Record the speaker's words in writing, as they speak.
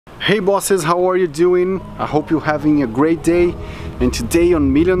Hey bosses, how are you doing? I hope you're having a great day. And today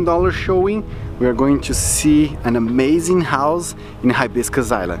on $1 Million Showing, we are going to see an amazing house in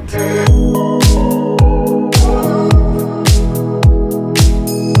Hibiscus Island. We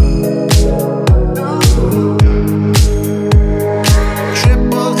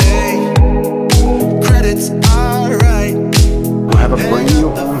have a brand new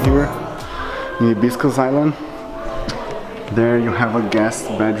home here in Hibiscus Island. There you have a guest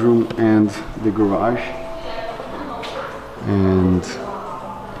bedroom and the garage, and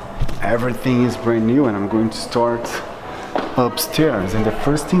everything is brand new. And I'm going to start upstairs, and the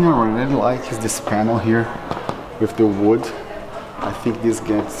first thing I really like is this panel here with the wood. I think this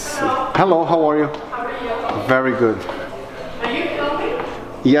gets... Hello, how are you? How are you? Very good. Are you filming?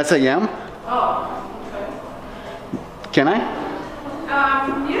 Yes, I am. Oh, okay. Can I?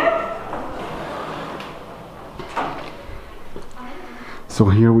 Yeah. So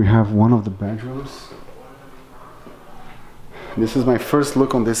here we have one of the bedrooms. This is my first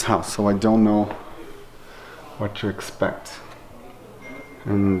look on this house, so I don't know what to expect.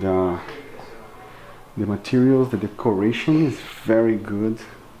 And the materials, the decoration is very good.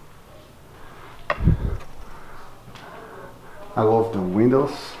 I love the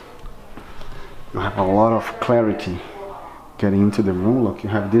windows. You have a lot of clarity getting into the room. Look, you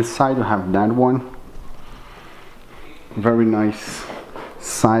have this side, you have that one. Very nice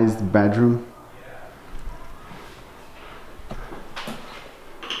sized bedroom.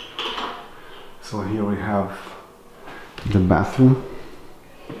 So here we have the bathroom.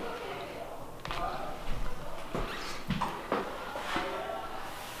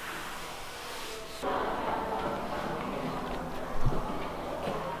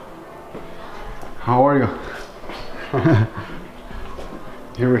 How are you?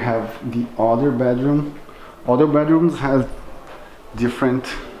 Here we have the other bedroom. Other bedrooms have different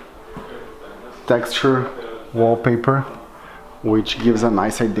texture wallpaper, which gives a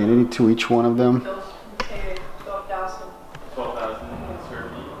nice identity to each one of them.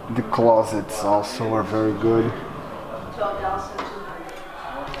 The closets also are very good.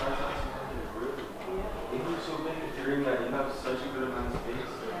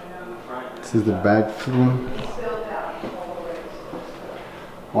 This is the bathroom.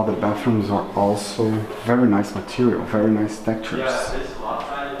 All the bathrooms are also very nice material, very nice textures.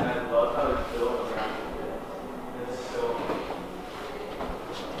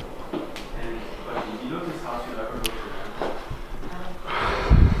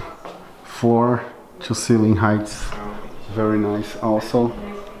 Floor to ceiling heights, very nice also.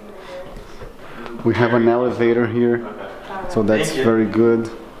 We have an elevator here, so that's very good.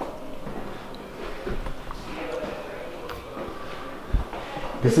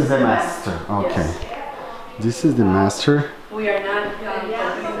 This is the master. Okay. Yes. This is the master. We are not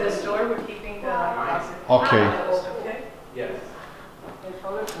opening this door, we're keeping the closet. Okay. Okay? Yes.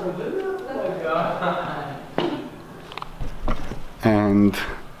 And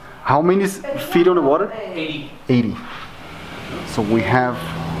how many feet on the water? 80. 80. So we have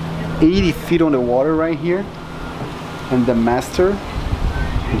 80 feet on the water right here. And the master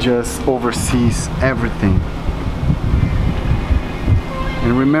just oversees everything.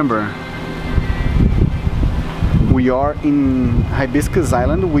 And remember, we are in Hibiscus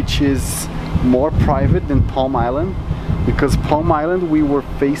Island, which is more private than Palm Island, because Palm Island we were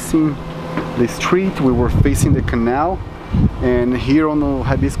facing the street, we were facing the canal, and here on the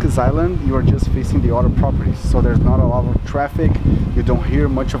Hibiscus Island you are just facing the other properties, so there's not a lot of traffic, you don't hear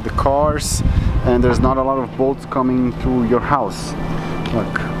much of the cars, and there's not a lot of boats coming through your house.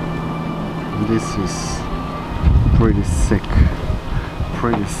 Look, this is pretty sick.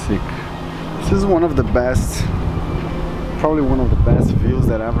 Pretty sick. This is one of the best, probably one of the best views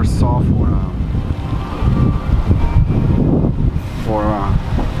that I ever saw for a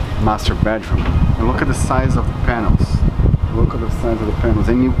master bedroom. And look at the size of the panels. Look at the size of the panels,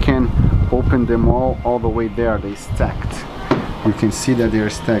 and you can open them all the way there. They stacked. You can see that they are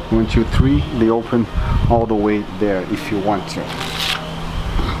stacked. 1, 2, 3. They open all the way there if you want to.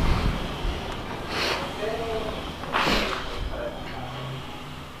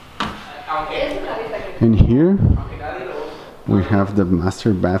 And here we have the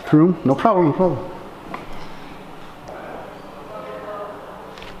master bathroom. No problem, no problem.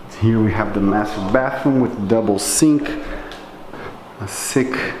 Here we have the master bathroom with double sink, a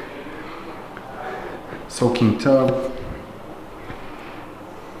sick soaking tub.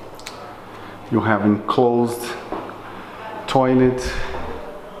 You have enclosed toilet,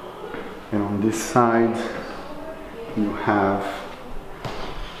 and on this side you have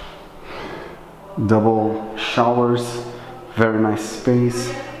double showers, very nice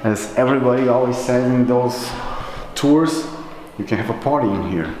space. as everybody always says in those tours, you can have a party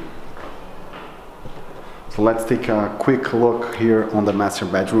in here. So let's take a quick look here on the master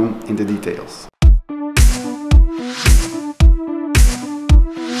bedroom in the details.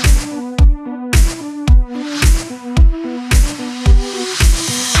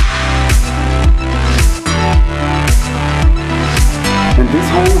 And this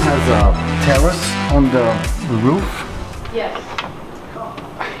home has a terrace on the roof. Yes.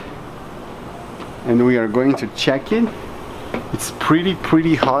 And we are going to check it. It's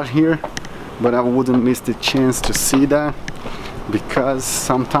pretty hot here, but I wouldn't miss the chance to see that, because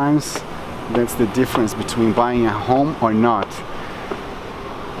sometimes that's the difference between buying a home or not.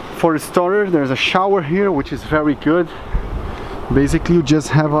 For a starter, there's a shower here, which is very good. Basically, you just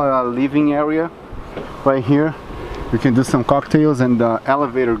have a living area right here. You can do some cocktails, and the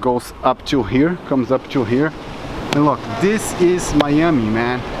elevator goes up to here, comes up to here. And look, this is Miami,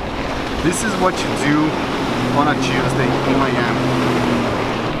 man. This is what you do on a Tuesday in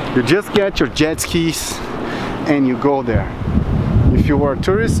Miami. You just get your jet skis and you go there. If you are a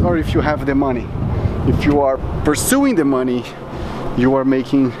tourist or if you have the money. If you are pursuing the money, you are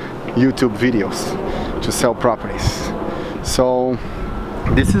making YouTube videos to sell properties. So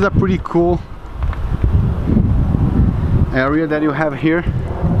this is a pretty cool area that you have here.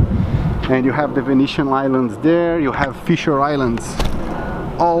 And you have the Venetian Islands there, you have Fisher Islands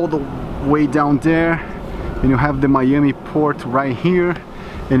all the way down there, and you have the Miami port right here,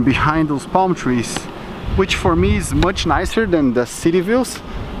 and behind those palm trees, which for me is much nicer than the city views,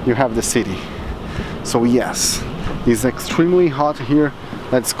 you have the city. So yes, it's extremely hot here.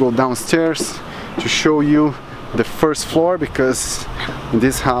 Let's go downstairs to show you the first floor, because in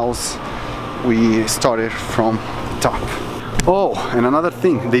this house we started from the top. Oh, and another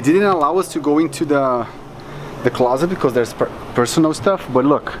thing, they didn't allow us to go into the closet because there's personal stuff, but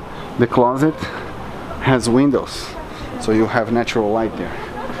look, the closet has windows, so you have natural light there.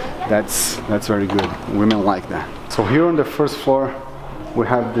 That's very good. Women like that. So here on the first floor we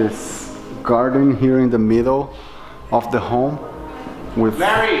have this garden here in the middle of the home with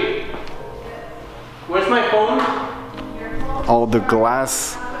Larry, where's my phone? all the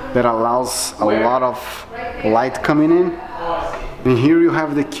glass that allows a lot of light coming in. And here you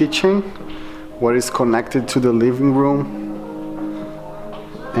have the kitchen, what is connected to the living room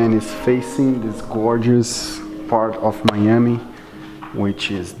and is facing this gorgeous part of Miami,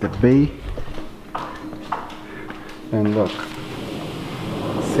 which is the bay. And look,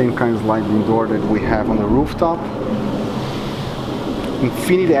 same kind of sliding door that we have on the rooftop.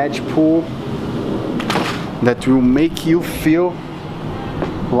 Infinite edge pool that will make you feel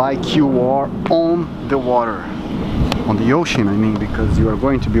like you are on the water. On the ocean, I mean, because you are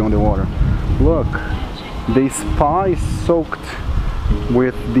going to be on the water. Look, the spa is soaked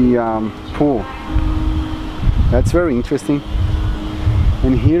with the pool. That's very interesting.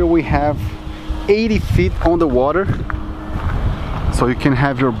 And here we have 80 feet on the water, so you can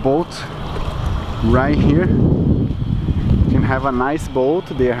have your boat right here. You can have a nice boat.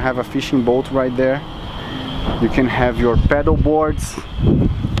 They have a fishing boat right there. You can have your paddle boards.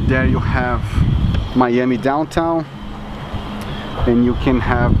 There you have Miami downtown, and you can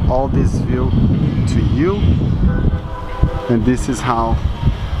have all this view to you. And this is how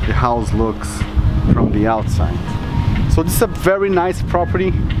the house looks from the outside. So this is a very nice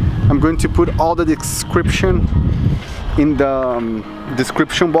property. I'm going to put all the description in the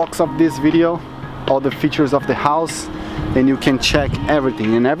description box of this video, all the features of the house, and you can check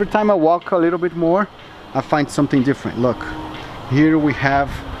everything. And every time I walk a little bit more, I find something different. Look, here we have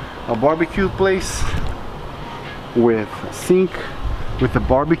a barbecue place with a sink, with a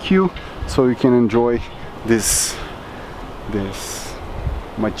barbecue, so you can enjoy this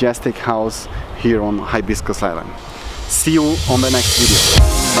majestic house here on Hibiscus Island. See you on the next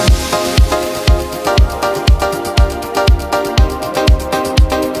video.